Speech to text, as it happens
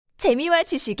재미와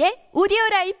지식의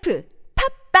오디오라이프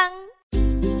팝빵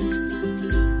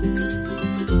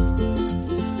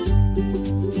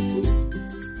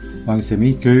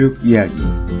왕쌤이 교육 이야기.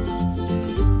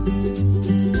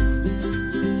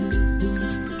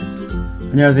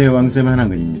 안녕하세요. 왕쌤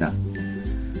한한근입니다.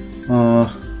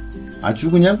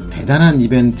 아주 그냥 대단한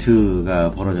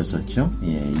이벤트가 벌어졌었죠.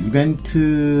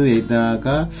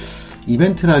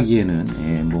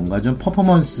 이벤트라기에는 뭔가 좀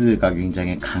퍼포먼스가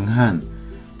굉장히 강한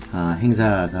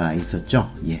행사가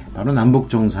있었죠. 바로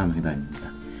남북정상회담입니다.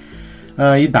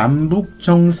 이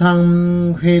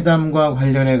남북정상회담과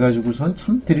관련해가지고선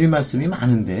참 드릴 말씀이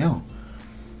많은데요.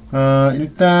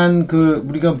 일단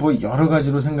우리가 여러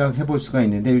가지로 생각해 볼 수가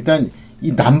있는데, 일단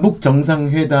이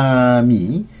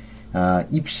남북정상회담이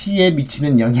입시에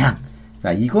미치는 영향,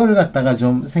 이거를 갖다가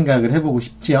좀 생각을 해보고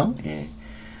싶죠.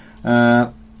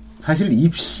 사실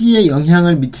입시에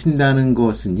영향을 미친다는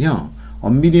것은요,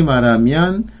 엄밀히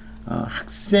말하면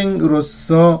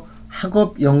학생으로서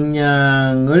학업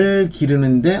역량을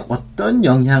기르는데 어떤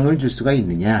영향을 줄 수가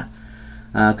있느냐,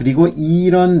 그리고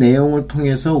이런 내용을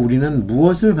통해서 우리는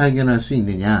무엇을 발견할 수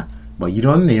있느냐,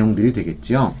 이런 내용들이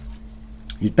되겠죠.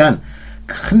 일단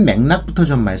큰 맥락부터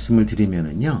좀 말씀을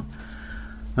드리면은요,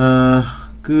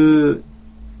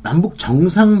 남북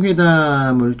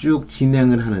정상회담을 쭉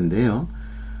진행을 하는데요,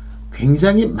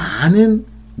 굉장히 많은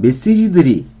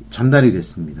메시지들이 전달이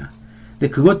됐습니다.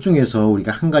 근데 그것 중에서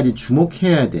우리가 한 가지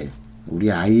주목해야 될,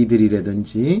 우리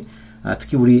아이들이라든지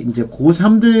특히 우리 이제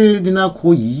고3들이나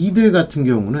고2들 같은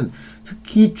경우는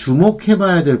특히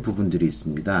주목해봐야 될 부분들이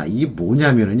있습니다. 이게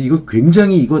뭐냐면은 이거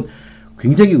굉장히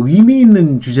의미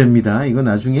있는 주제입니다. 이거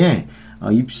나중에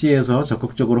입시에서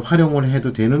적극적으로 활용을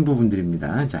해도 되는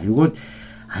부분들입니다. 자, 이거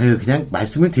그냥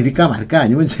말씀을 드릴까 말까,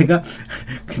 아니면 제가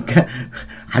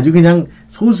아주 그냥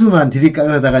소수만 드릴까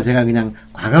그러다가 제가 그냥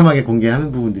과감하게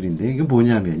공개하는 부분들인데, 이게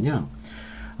뭐냐면요,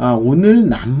 오늘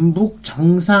남북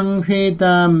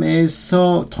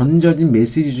정상회담에서 던져진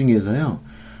메시지 중에서요,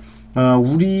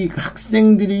 우리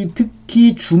학생들이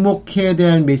특히 주목해야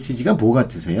될 메시지가 뭐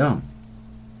같으세요?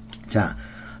 자,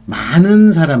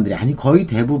 많은 사람들이, 거의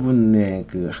대부분의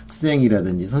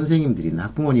학생이라든지 선생님들이나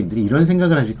학부모님들이 이런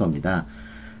생각을 하실 겁니다.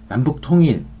 남북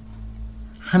통일,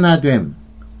 하나됨,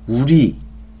 우리,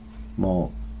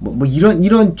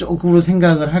 이런 쪽으로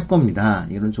생각을 할 겁니다.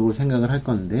 이런 쪽으로 생각을 할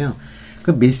건데요.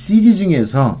 그 메시지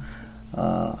중에서,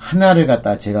 하나를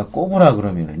갖다 제가 꼽으라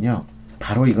그러면은요,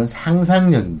 바로 이건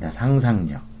상상력입니다.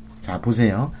 상상력. 자,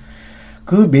 보세요.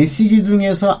 그 메시지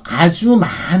중에서 아주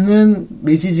많은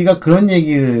메시지가 그런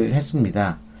얘기를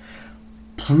했습니다.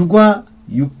 불과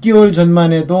 6개월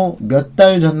전만 해도, 몇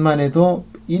달 전만 해도,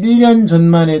 1년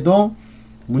전만 해도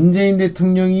문재인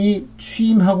대통령이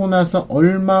취임하고 나서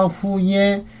얼마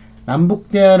후에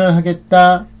남북대화를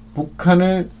하겠다,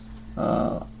 북한을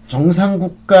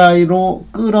정상국가로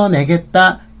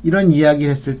끌어내겠다, 이런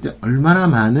이야기를 했을 때 얼마나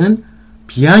많은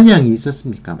비아냥이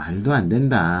있었습니까? 말도 안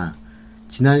된다.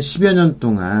 지난 10여 년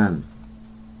동안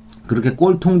그렇게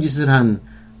꼴통짓을 한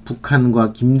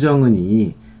북한과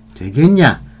김정은이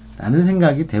되겠냐라는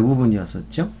생각이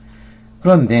대부분이었었죠.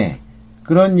 그런데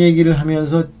그런 얘기를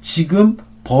하면서 지금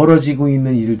벌어지고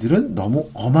있는 일들은 너무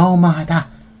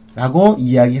어마어마하다라고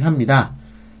이야기를 합니다.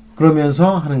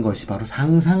 그러면서 하는 것이 바로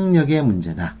상상력의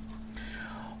문제다.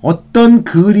 어떤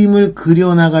그림을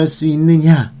그려나갈 수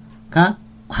있느냐가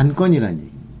관건이라는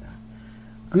얘기입니다.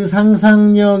 그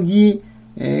상상력이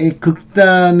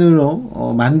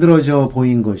극단으로 만들어져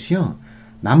보인 것이요,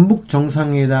 남북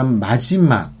정상회담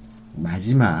마지막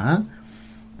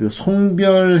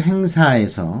송별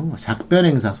행사에서, 작별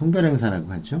행사, 송별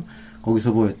행사라고 하죠.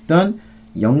 거기서 보였던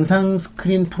영상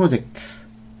스크린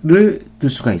프로젝트를 들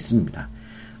수가 있습니다.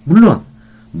 물론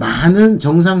많은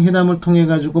정상회담을 통해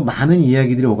가지고 많은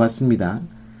이야기들이 오갔습니다.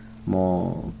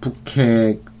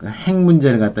 북핵 핵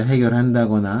문제를 갖다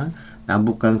해결한다거나,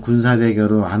 남북 간 군사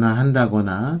대결을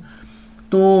완화한다거나,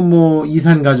 또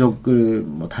이산 가족을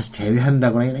다시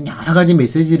제외한다거나, 이런 여러 가지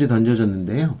메시지를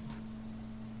던져줬는데요.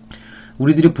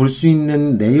 우리들이 볼 수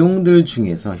있는 내용들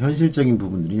중에서 현실적인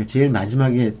부분들이 제일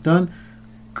마지막에 했던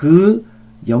그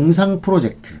영상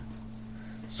프로젝트,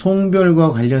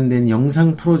 송별과 관련된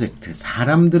영상 프로젝트,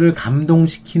 사람들을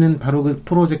감동시키는 바로 그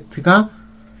프로젝트가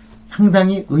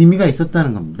상당히 의미가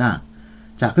있었다는 겁니다.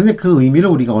 자, 근데 그 의미를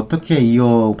우리가 어떻게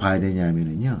이어봐야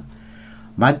되냐면요,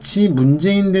 마치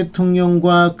문재인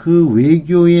대통령과 그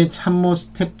외교의 참모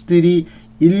스태프들이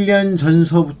 1년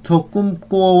전서부터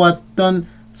꿈꿔왔던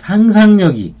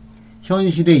상상력이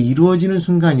현실에 이루어지는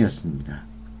순간이었습니다.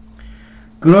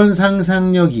 그런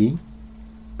상상력이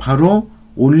바로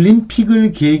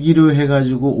올림픽을 계기로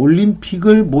해가지고,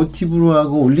 올림픽을 모티브로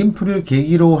하고 올림픽을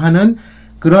계기로 하는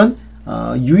그런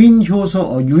유인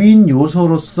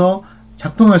요소로서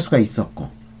작동할 수가 있었고,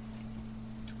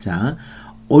 자,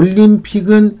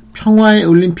 올림픽은 평화의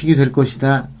올림픽이 될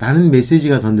것이다 라는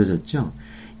메시지가 던져졌죠.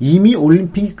 이미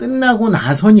올림픽이 끝나고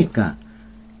나서니까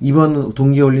이번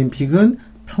동계올림픽은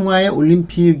평화의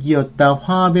올림픽이었다,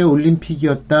 화합의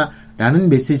올림픽이었다 라는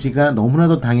메시지가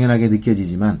너무나도 당연하게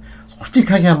느껴지지만,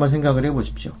 솔직하게 한번 생각을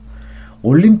해보십시오.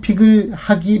 올림픽을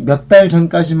하기 몇 달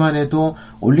전까지만 해도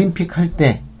올림픽 할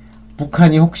때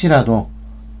북한이 혹시라도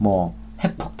뭐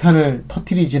핵폭탄을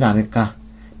터뜨리지는 않을까,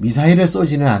 미사일을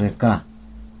쏘지는 않을까,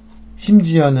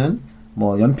 심지어는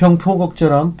뭐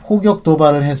연평포격처럼 포격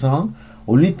도발을 해서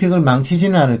올림픽을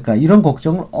망치지는 않을까, 이런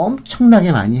걱정을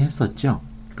엄청나게 많이 했었죠.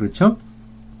 그렇죠?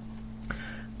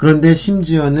 그런데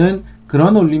심지어는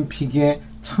그런 올림픽에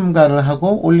참가를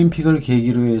하고 올림픽을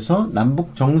계기로 해서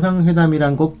남북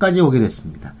정상회담이란 것까지 오게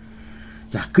됐습니다.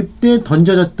 자, 그때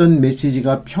던져졌던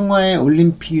메시지가 평화의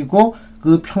올림픽이고,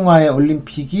 그 평화의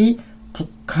올림픽이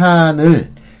북한을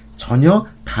전혀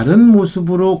다른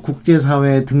모습으로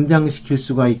국제사회에 등장시킬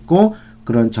수가 있고,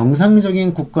 그런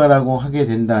정상적인 국가라고 하게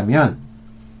된다면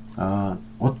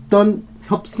어떤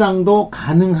협상도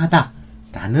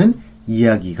가능하다라는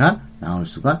이야기가 나올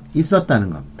수가 있었다는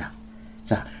겁니다.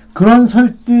 자, 그런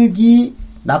설득이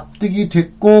납득이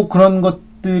됐고, 그런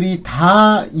것들이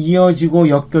다 이어지고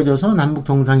엮여져서 남북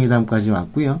정상회담까지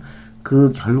왔고요.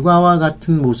 그 결과와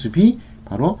같은 모습이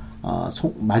바로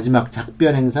마지막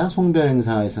작별 행사, 송별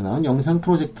행사에서 나온 영상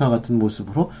프로젝터와 같은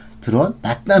모습으로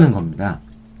드러났다는 겁니다.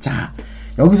 자,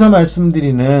 여기서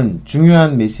말씀드리는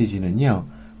중요한 메시지는요,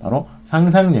 바로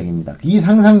상상력입니다. 이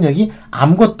상상력이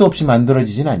아무것도 없이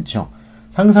만들어지진 않죠.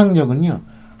 상상력은요,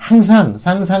 항상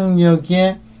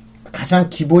상상력의 가장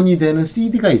기본이 되는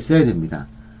CD가 있어야 됩니다.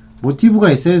 모티브가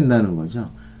있어야 된다는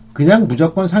거죠. 그냥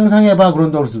무조건 상상해봐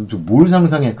그런다고 해서 뭘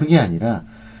상상해? 그게 아니라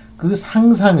그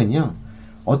상상은요,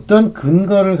 어떤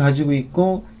근거를 가지고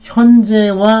있고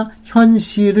현재와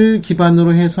현실을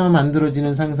기반으로 해서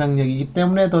만들어지는 상상력이기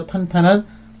때문에 더 탄탄한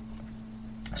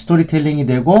스토리텔링이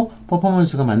되고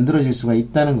퍼포먼스가 만들어질 수가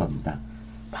있다는 겁니다.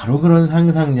 바로 그런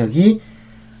상상력이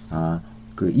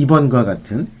이번과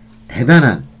같은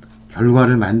대단한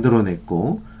결과를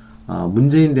만들어냈고,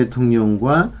 문재인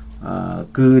대통령과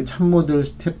그 참모들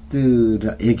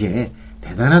스태프들에게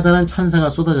대단하다는 찬사가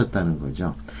쏟아졌다는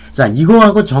거죠. 자,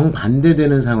 이거하고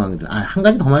정반대되는 상황들, 한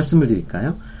가지 더 말씀을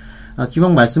드릴까요?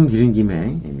 기왕 말씀드린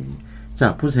김에,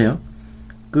 자, 보세요.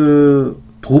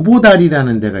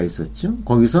 도보다리라는 데가 있었죠.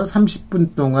 거기서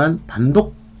 30분 동안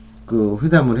단독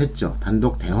회담을 했죠.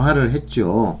 단독 대화를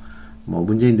했죠. 뭐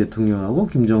문재인 대통령하고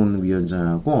김정은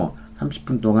위원장하고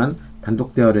 30분 동안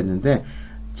단독 대화를 했는데,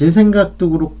 제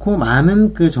생각도 그렇고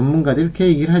많은 전문가들이 이렇게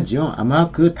얘기를 하죠.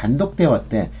 아마 그 단독 대화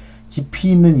때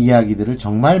깊이 있는 이야기들을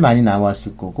정말 많이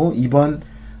나왔을 거고, 이번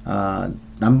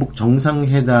남북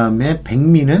정상회담의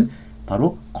백미는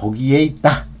바로 거기에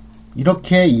있다,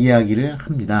 이렇게 이야기를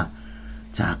합니다.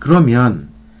 자, 그러면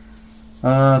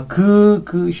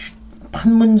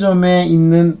판문점에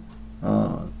있는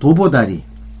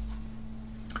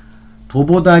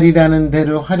도보다리라는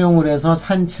데를 활용을 해서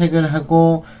산책을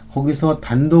하고 거기서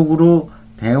단독으로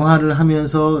대화를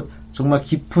하면서 정말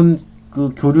깊은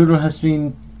교류를 할 수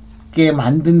있게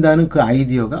만든다는 그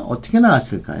아이디어가 어떻게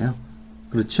나왔을까요?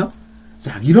 그렇죠?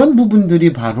 자, 이런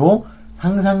부분들이 바로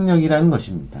상상력이라는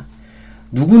것입니다.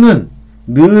 누구는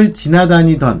늘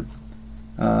지나다니던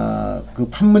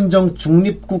판문점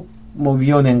중립국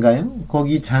위원회인가요?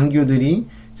 거기 장교들이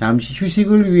잠시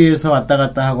휴식을 위해서 왔다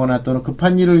갔다 하거나 또는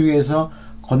급한 일을 위해서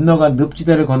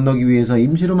늪지대를 건너기 위해서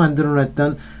임시로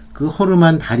만들어냈던 그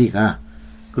허름한 다리가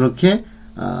그렇게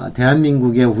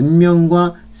대한민국의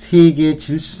운명과 세계의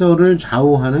질서를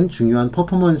좌우하는 중요한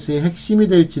퍼포먼스의 핵심이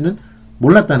될지는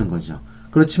몰랐다는 거죠.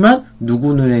 그렇지만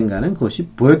누구 눈엔가는 그것이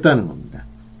보였다는 겁니다.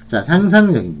 자,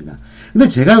 상상력입니다. 근데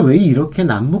제가 왜 이렇게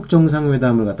남북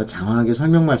정상회담을 갖다 장황하게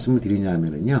설명 말씀을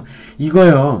드리냐면요,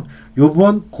 이거요,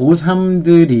 요번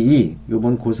고3들이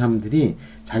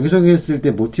자기소개했을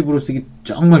때 모티브로 쓰기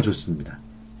정말 좋습니다.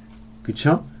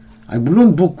 그쵸?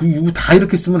 물론 이거 다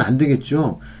이렇게 쓰면 안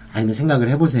되겠죠. 근데 생각을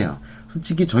해보세요.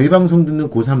 솔직히 저희 방송 듣는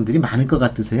고3들이 많을 것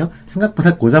같으세요?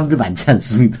 생각보다 고3들 많지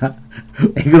않습니다.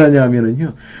 왜 그러냐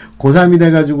하면은요, 고3이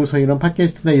돼가지고서 이런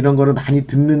팟캐스트나 이런 거를 많이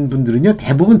듣는 분들은요,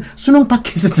 대부분 수능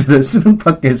팟캐스트를 수능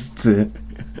팟캐스트.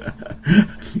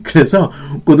 그래서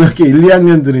고등학교 1,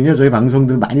 2학년들은요, 저희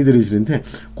방송들 많이 들으시는데,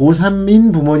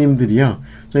 고3인 부모님들이요,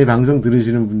 저희 방송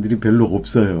들으시는 분들이 별로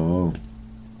없어요.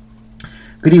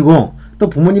 그리고 또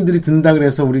부모님들이 듣는다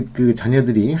그래서 우리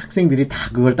자녀들이, 학생들이 다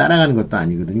그걸 따라가는 것도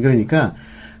아니거든요. 그러니까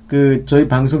저희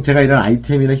방송, 제가 이런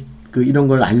아이템이나 이런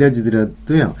걸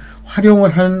알려주더라도요, 활용을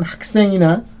하는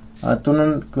학생이나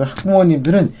또는 그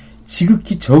학부모님들은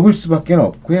지극히 적을 수밖에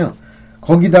없고요.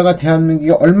 거기다가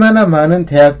대한민국에 얼마나 많은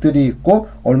대학들이 있고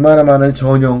얼마나 많은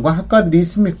전형과 학과들이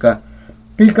있습니까?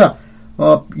 그러니까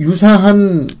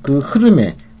유사한 그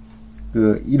흐름에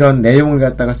이런 내용을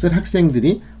갖다가 쓸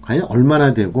학생들이 과연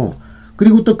얼마나 되고,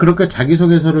 그리고 또 그렇게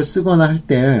자기소개서를 쓰거나 할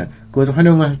때, 그것을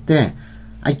활용을 할 때,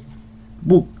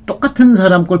 뭐 똑같은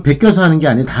사람 걸 베껴서 하는 게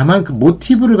아니라 다만 그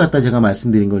모티브를 갖다 제가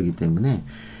말씀드린 거기 때문에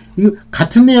이거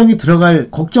같은 내용이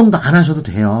들어갈 걱정도 안 하셔도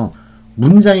돼요.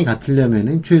 문장이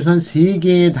같으려면은 최소한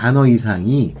 3개의 단어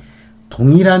이상이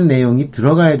동일한 내용이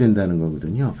들어가야 된다는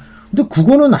거거든요. 근데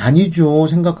그거는 아니죠.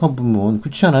 생각해보면.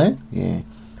 그렇지 않아요? 예.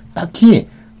 딱히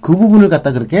그 부분을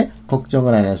갖다 그렇게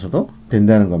걱정을 안 하셔도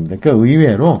된다는 겁니다. 그러니까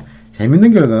의외로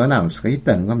재밌는 결과가 나올 수가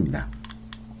있다는 겁니다.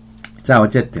 자,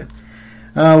 어쨌든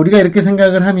우리가 이렇게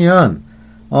생각을 하면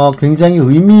굉장히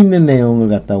의미 있는 내용을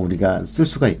갖다 우리가 쓸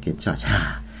수가 있겠죠.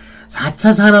 자,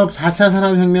 4차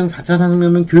산업혁명, 4차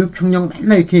산업혁명, 교육혁명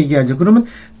맨날 이렇게 얘기하죠. 그러면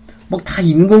뭐 다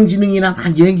인공지능이나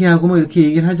막 얘기하고 뭐 이렇게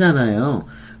얘기를 하잖아요.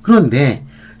 그런데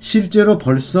실제로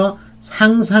벌써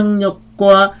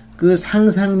상상력과 그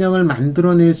상상력을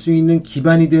만들어낼 수 있는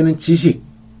기반이 되는 지식,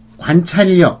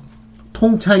 관찰력,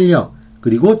 통찰력,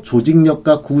 그리고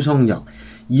조직력과 구성력,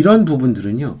 이런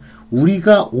부분들은요,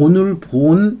 우리가 오늘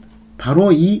본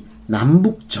바로 이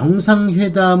남북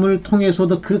정상회담을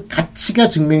통해서도 그 가치가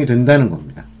증명이 된다는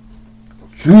겁니다.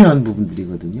 중요한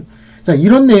부분들이거든요. 자,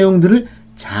 이런 내용들을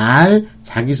잘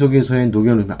자기소개서에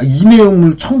녹여놓으면, 이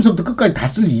내용을 처음부터 끝까지 다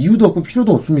쓸 이유도 없고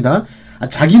필요도 없습니다.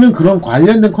 자기는 그런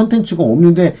관련된 컨텐츠가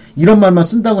없는데 이런 말만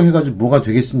쓴다고 해가지고 뭐가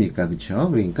되겠습니까? 그렇죠?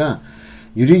 그러니까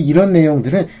이런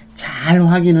내용들을 잘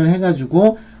확인을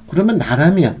해가지고, 그러면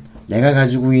나라면 내가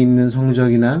가지고 있는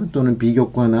성적이나 또는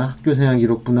비교과나 학교생활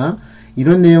기록부나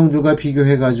이런 내용들과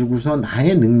비교해가지고서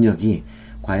나의 능력이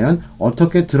과연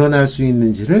어떻게 드러날 수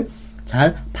있는지를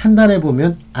잘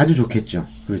판단해보면 아주 좋겠죠.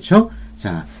 그렇죠?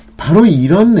 자, 바로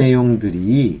이런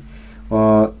내용들이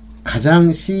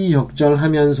가장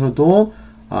시의적절하면서도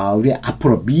우리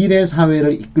앞으로 미래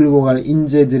사회를 이끌고 갈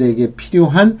인재들에게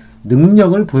필요한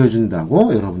능력을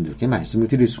보여준다고 여러분들께 말씀을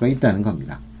드릴 수가 있다는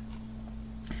겁니다.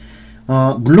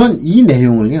 물론 이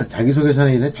내용을요,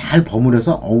 자기소개서에 잘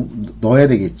버무려서 넣어야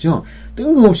되겠죠.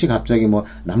 뜬금없이 갑자기 뭐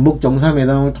남북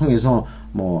정상회담을 통해서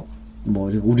뭐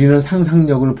우리는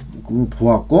상상력을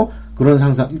보았고, 그런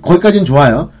거기까지는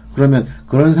좋아요. 그러면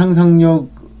그런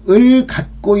상상력을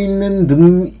갖고 있는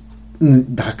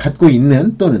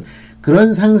또는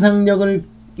그런 상상력을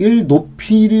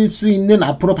높일 수 있는,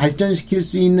 앞으로 발전시킬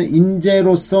수 있는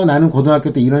인재로서 나는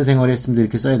고등학교 때 이런 생활을 했습니다,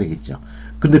 이렇게 써야 되겠죠.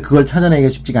 근데 그걸 찾아내기가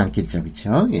쉽지가 않겠죠.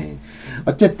 그렇죠? 예.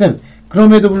 어쨌든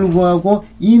그럼에도 불구하고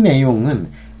이 내용은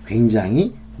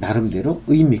굉장히 나름대로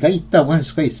의미가 있다고 할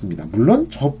수가 있습니다.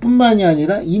 물론 저뿐만이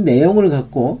아니라 이 내용을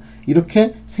갖고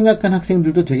이렇게 생각한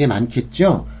학생들도 되게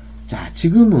많겠죠. 자,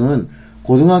 지금은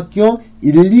고등학교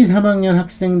 1, 2, 3학년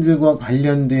학생들과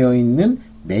관련되어 있는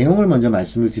내용을 먼저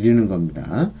말씀을 드리는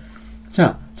겁니다.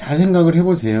 자, 잘 생각을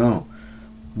해보세요.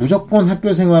 무조건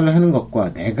학교 생활을 하는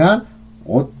것과 내가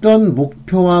어떤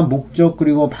목표와 목적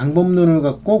그리고 방법론을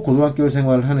갖고 고등학교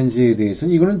생활을 하는지에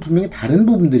대해서는 이거는 분명히 다른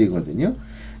부분들이거든요.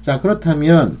 자,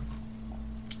 그렇다면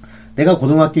내가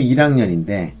고등학교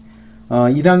 1학년인데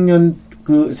 1학년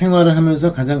그 생활을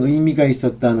하면서 가장 의미가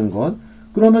있었다는 것,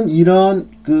 그러면 이런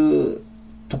그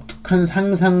독특한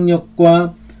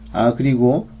상상력과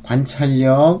그리고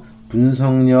관찰력,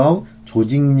 분석력,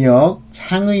 조직력,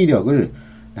 창의력을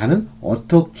나는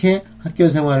어떻게 학교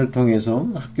생활을 통해서,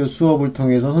 학교 수업을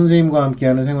통해서, 선생님과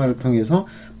함께하는 생활을 통해서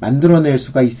만들어낼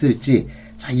수가 있을지,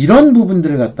 자, 이런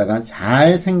부분들을 갖다가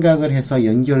잘 생각을 해서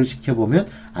연결을 시켜보면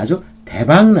아주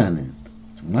대박나는,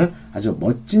 정말 아주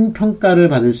멋진 평가를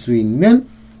받을 수 있는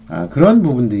그런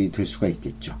부분들이 될 수가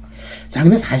있겠죠. 자,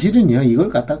 근데 사실은요, 이걸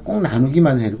갖다 꼭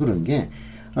나누기만 해도 그런 게,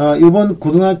 이번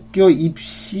고등학교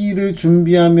입시를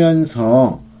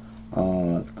준비하면서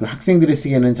그 학생들이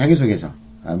쓰기에는 자기소개서,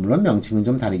 물론 명칭은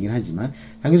좀 다르긴 하지만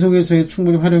자기소개서에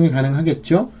충분히 활용이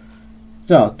가능하겠죠.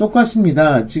 자,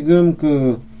 똑같습니다. 지금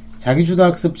그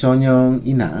자기주도학습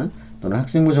전형이나 또는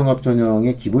학생부 종합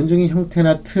전형의 기본적인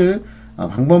형태나 틀,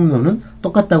 방법론은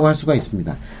똑같다고 할 수가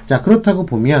있습니다. 자, 그렇다고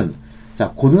보면,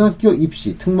 자, 고등학교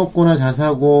입시 특목고나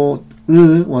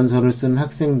자사고를 원서를 쓰는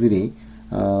학생들이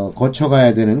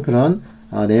거쳐가야 되는 그런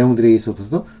내용들에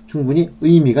있어서도 충분히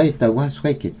의미가 있다고 할 수가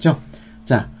있겠죠.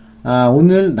 자,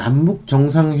 오늘 남북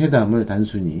정상회담을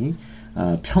단순히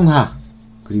평화,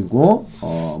 그리고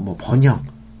뭐 번영,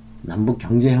 남북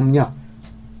경제협력,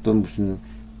 또 무슨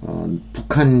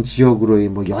북한 지역으로의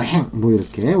뭐 여행, 뭐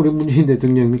이렇게, 우리 문재인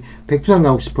대통령이 백두산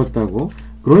가고 싶었다고,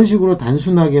 그런 식으로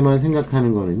단순하게만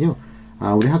생각하는 거는요,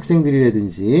 우리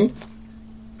학생들이라든지,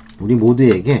 우리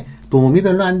모두에게 도움이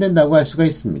별로 안 된다고 할 수가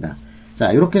있습니다.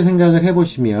 자, 이렇게 생각을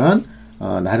해보시면,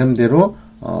 나름대로,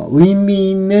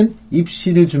 의미 있는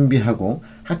입시를 준비하고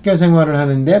학교 생활을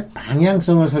하는데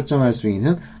방향성을 설정할 수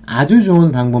있는 아주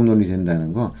좋은 방법론이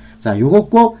된다는 거. 자, 요거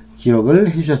꼭 기억을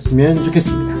해주셨으면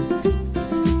좋겠습니다.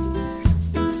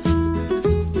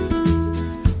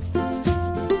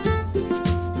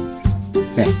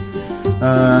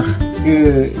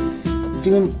 네.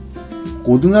 지금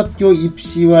고등학교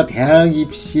입시와 대학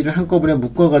입시를 한꺼번에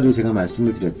묶어가지고 제가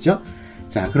말씀을 드렸죠.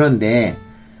 자, 그런데,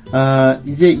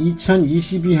 이제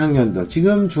 2022학년도,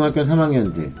 지금 중학교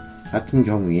 3학년들 같은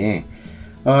경우에,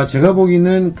 제가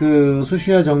보기에는 그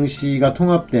수시와 정시가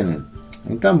통합되는,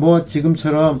 그러니까 뭐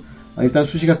지금처럼 일단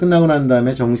수시가 끝나고 난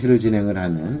다음에 정시를 진행을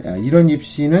하는, 이런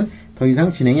입시는 더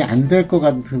이상 진행이 안 될 것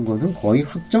같은 것은 거의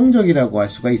확정적이라고 할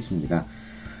수가 있습니다.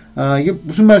 이게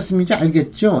무슨 말씀인지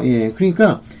알겠죠? 예,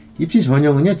 그러니까 입시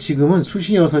전형은요, 지금은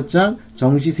수시 6장,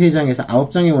 정시 3장에서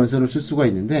 9장의 원서를 쓸 수가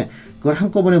있는데, 그걸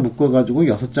한꺼번에 묶어가지고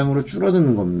 6장으로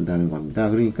줄어드는 겁니다.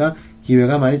 그러니까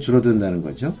기회가 많이 줄어든다는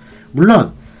거죠.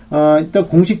 물론, 일단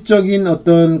공식적인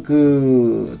어떤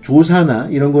그 조사나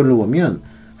이런 걸로 보면,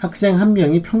 학생 한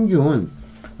명이 평균,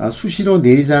 수시로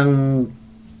 4장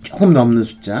조금 넘는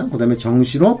숫자, 그 다음에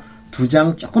정시로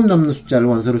 2장 조금 넘는 숫자를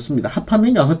원서를 씁니다.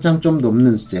 합하면 6장 좀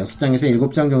넘는 숫자, 6장에서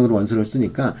 7장 정도로 원서를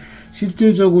쓰니까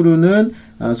실질적으로는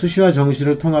수시와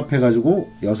정시를 통합해가지고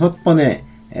 6번의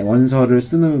원서를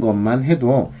쓰는 것만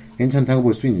해도 괜찮다고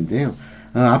볼 수 있는데요.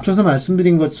 앞서서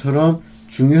말씀드린 것처럼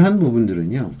중요한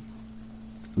부분들은요,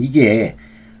 이게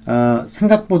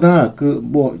생각보다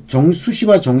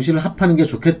수시와 정시를 합하는 게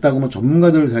좋겠다고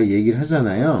전문가들 다 얘기를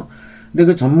하잖아요. 근데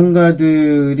그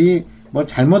전문가들이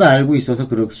잘못 알고 있어서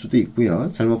그럴 수도 있고요.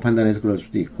 잘못 판단해서 그럴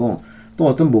수도 있고, 또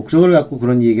어떤 목적을 갖고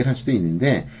그런 얘기를 할 수도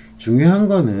있는데, 중요한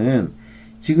거는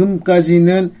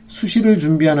지금까지는 수시를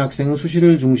준비하는 학생은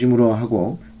수시를 중심으로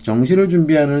하고, 정시를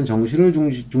준비하는 정시를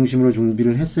중심으로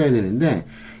준비를 했어야 되는데,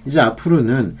 이제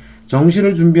앞으로는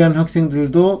정시를 준비하는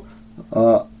학생들도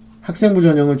학생부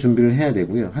전형을 준비를 해야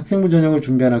되고요. 학생부 전형을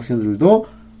준비하는 학생들도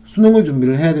수능을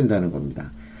준비를 해야 된다는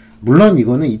겁니다. 물론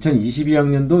이거는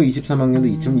 2022학년도,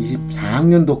 23학년도,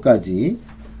 2024학년도까지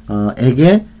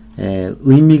에게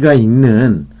의미가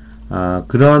있는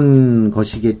그런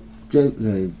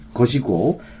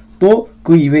것이고, 또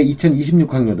그 이외에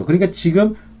 2026학년도, 그러니까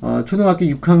지금 초등학교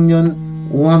 6학년,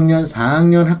 5학년,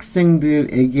 4학년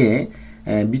학생들에게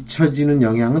미쳐지는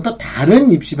영향은 또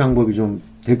다른 입시 방법이 좀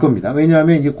될 겁니다.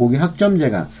 왜냐하면 이제 고교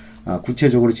학점제가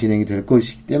구체적으로 진행이 될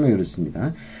것이기 때문에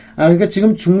그렇습니다. 그러니까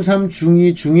지금 중3,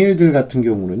 중2, 중1들 같은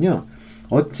경우는요,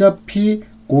 어차피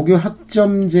고교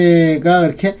학점제가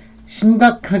이렇게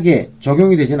심각하게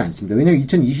적용이 되지는 않습니다. 왜냐하면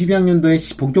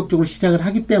 2022학년도에 본격적으로 시작을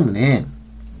하기 때문에,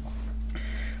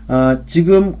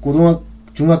 지금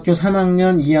중학교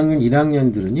 3학년, 2학년,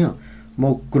 1학년들은요,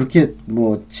 그렇게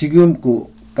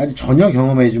지금까지 전혀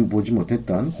경험해 보지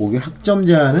못했던 고교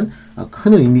학점제와는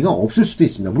큰 의미가 없을 수도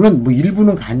있습니다. 물론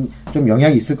일부는 좀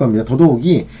영향이 있을 겁니다.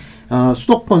 더더욱이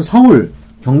수도권, 서울,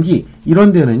 경기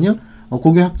이런 데는요,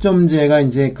 고교 학점제가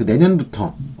이제 그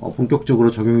내년부터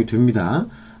본격적으로 적용이 됩니다.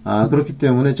 그렇기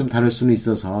때문에 좀 다를 수는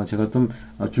있어서 제가 좀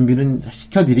준비는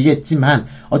시켜드리겠지만,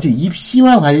 어쨌든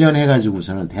입시와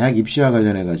관련해가지고서는, 대학 입시와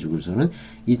관련해가지고서는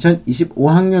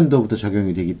 2025학년도부터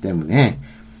적용이 되기 때문에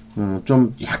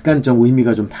좀 약간 좀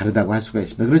의미가 좀 다르다고 할 수가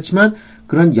있습니다. 그렇지만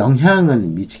그런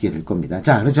영향은 미치게 될 겁니다.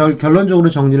 자, 그래서 결론적으로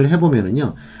정리를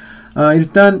해보면은요,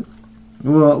 일단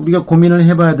우리가 고민을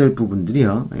해봐야 될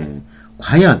부분들이요,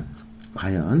 과연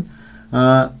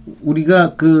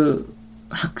우리가 그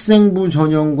학생부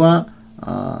전형과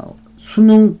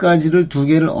수능까지를 두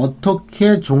개를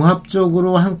어떻게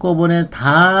종합적으로 한꺼번에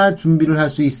다 준비를 할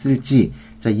수 있을지,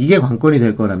 자, 이게 관건이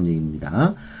될 거란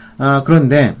얘기입니다.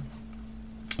 그런데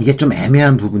이게 좀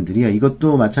애매한 부분들이요.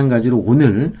 이것도 마찬가지로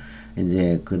오늘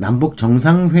이제 그 남북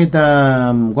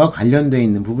정상회담과 관련되어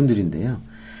있는 부분들인데요.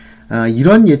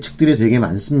 이런 예측들이 되게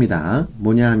많습니다.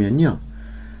 뭐냐 하면요,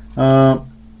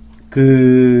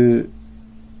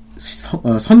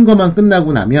 선거만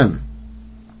끝나고 나면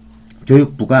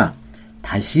교육부가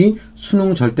다시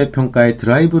수능 절대평가에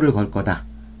드라이브를 걸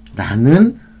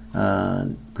거다라는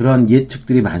그런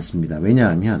예측들이 많습니다.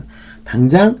 왜냐하면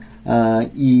당장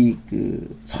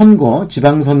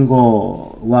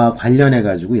지방선거와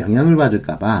관련해가지고 영향을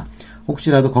받을까봐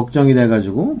혹시라도 걱정이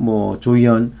돼가지고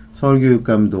조희연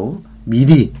서울교육감도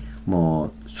미리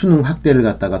수능 확대를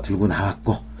갖다가 들고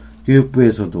나왔고,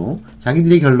 교육부에서도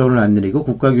자기들이 결론을 안 내리고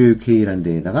국가교육회의라는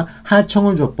데에다가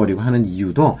하청을 줘버리고 하는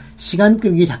이유도 시간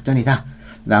끌기 작전이다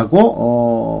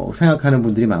라고 생각하는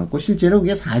분들이 많고, 실제로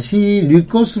그게 사실일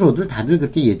것으로들 다들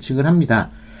그렇게 예측을 합니다.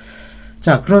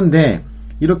 자, 그런데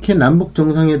이렇게 남북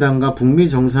정상회담과 북미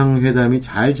정상회담이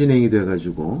잘 진행이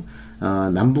돼가지고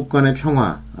남북 간의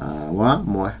평화와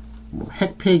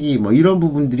핵 폐기 이런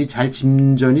부분들이 잘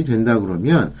진전이 된다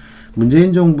그러면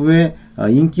문재인 정부의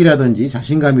인기라든지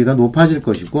자신감이 더 높아질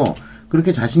것이고,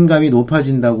 그렇게 자신감이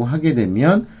높아진다고 하게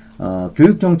되면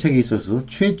교육 정책에 있어서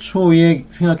최초에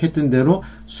생각했던 대로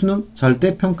수능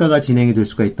절대평가가 진행이 될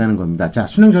수가 있다는 겁니다. 자,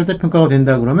 수능 절대평가가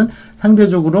된다 그러면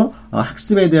상대적으로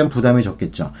학습에 대한 부담이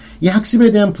적겠죠. 이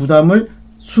학습에 대한 부담을,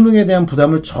 수능에 대한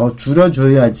부담을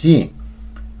줄여줘야지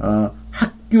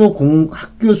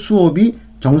학교 수업이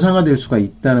정상화될 수가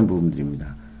있다는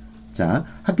부분들입니다. 자,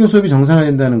 학교 수업이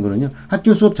정상화된다는 거는요,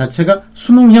 학교 수업 자체가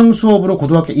수능형 수업으로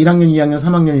고등학교 1학년, 2학년,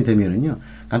 3학년이 되면은요,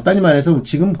 간단히 말해서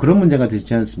지금 그런 문제가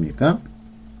되지 않습니까?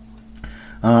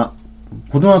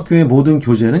 고등학교의 모든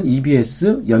교재는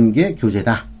EBS 연계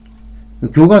교재다.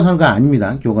 교과서가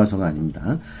아닙니다. 교과서가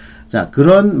아닙니다. 자,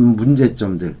 그런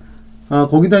문제점들.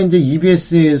 거기다 이제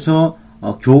EBS에서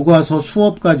교과서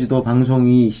수업까지도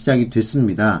방송이 시작이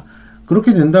됐습니다.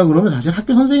 그렇게 된다 그러면 사실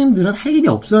학교 선생님들은 할 일이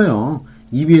없어요.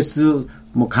 EBS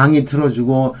강의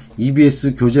틀어주고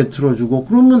EBS 교재 틀어주고,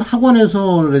 그러면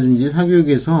학원에서라든지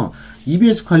사교육에서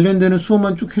EBS 관련되는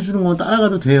수업만 쭉 해주는 건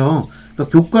따라가도 돼요.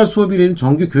 그러니까 교과 수업이라든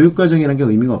정규 교육과정이라는 게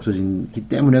의미가 없어지기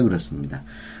때문에 그렇습니다.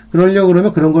 그러려고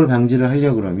그러면, 그런 걸 방지를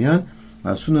하려고 그러면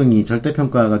수능이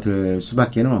절대평가가 될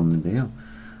수밖에는 없는데요.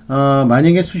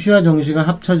 만약에 수시와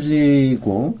정시가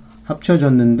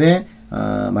합쳐졌는데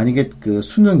만약에 그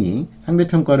수능이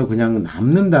상대평가로 그냥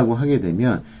남는다고 하게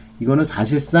되면, 이거는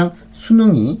사실상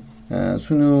수능이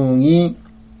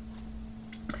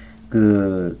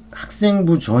그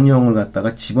학생부 전형을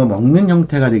갖다가 집어먹는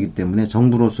형태가 되기 때문에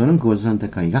정부로서는 그것을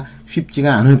선택하기가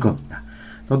쉽지가 않을 겁니다.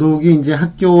 더더욱이 이제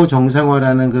학교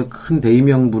정상화라는 그 큰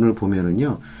대의명분을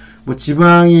보면은요,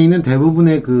 지방에 있는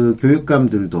대부분의 그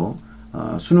교육감들도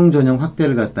수능 전형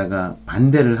확대를 갖다가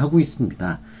반대를 하고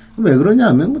있습니다. 왜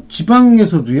그러냐면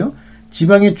지방에서도요,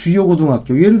 지방의 주요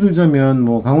고등학교, 예를 들자면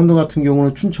강원도 같은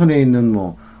경우는 춘천에 있는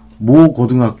모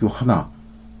고등학교 하나,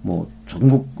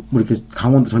 전국 이렇게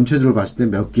강원도 전체를 봤을 때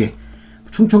몇 개,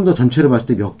 충청도 전체를 봤을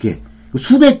때 몇 개,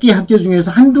 수백 개 학교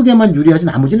중에서 한두 개만 유리하지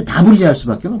나머지는 다 불리할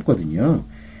수밖에 없거든요.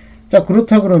 자,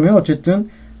 그렇다 그러면 어쨌든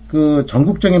그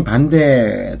전국적인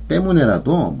반대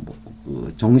때문에라도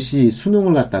그 정시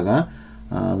수능을 갖다가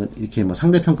이렇게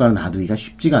상대평가를 놔두기가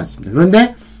쉽지가 않습니다.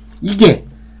 그런데 이게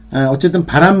어쨌든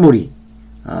바람몰이,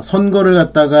 선거를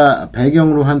갖다가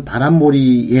배경으로 한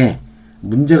바람몰이에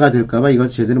문제가 될까봐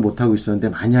이것을 제대로 못하고 있었는데,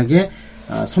 만약에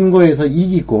선거에서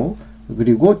이기고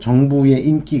그리고 정부의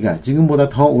인기가 지금보다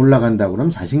더 올라간다 그러면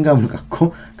자신감을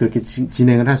갖고 그렇게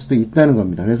진행을 할 수도 있다는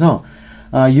겁니다. 그래서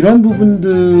이런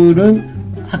부분들은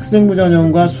학생부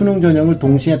전형과 수능 전형을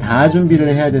동시에 다 준비를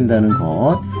해야 된다는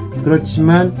것.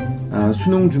 그렇지만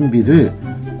수능 준비를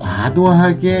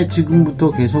과도하게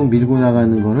지금부터 계속 밀고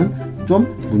나가는 거는 좀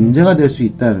문제가 될 수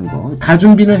있다는 거. 다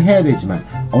준비는 해야 되지만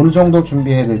어느 정도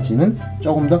준비해야 될지는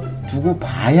조금 더 두고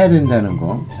봐야 된다는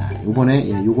거. 자, 요번에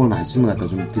요걸 말씀을 갖다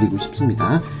좀 드리고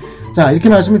싶습니다. 자, 이렇게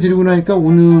말씀을 드리고 나니까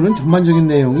오늘은 전반적인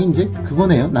내용이 이제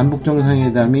그거네요.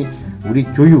 남북정상회담이 우리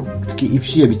교육, 특히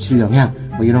입시에 미칠 영향,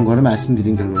 이런 거를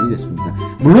말씀드린 결론이 됐습니다.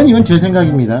 물론 이건 제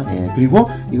생각입니다. 예, 그리고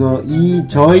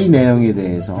저희 내용에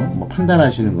대해서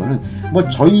판단하시는 거는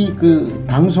저희 그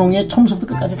방송의 처음부터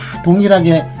끝까지 다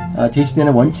동일하게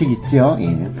제시되는 원칙 있죠.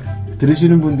 예.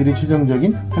 들으시는 분들이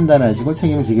최종적인 판단하시고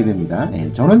책임을 지게 됩니다.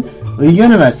 예, 저는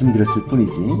의견을 말씀드렸을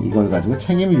뿐이지 이걸 가지고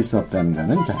책임을 질 수 없다는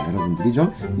거는 여러분들이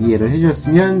좀 이해를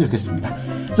해주셨으면 좋겠습니다.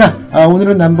 자,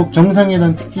 오늘은 남북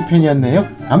정상회담 특집편이었네요.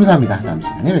 감사합니다. 다음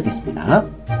시간에 뵙겠습니다.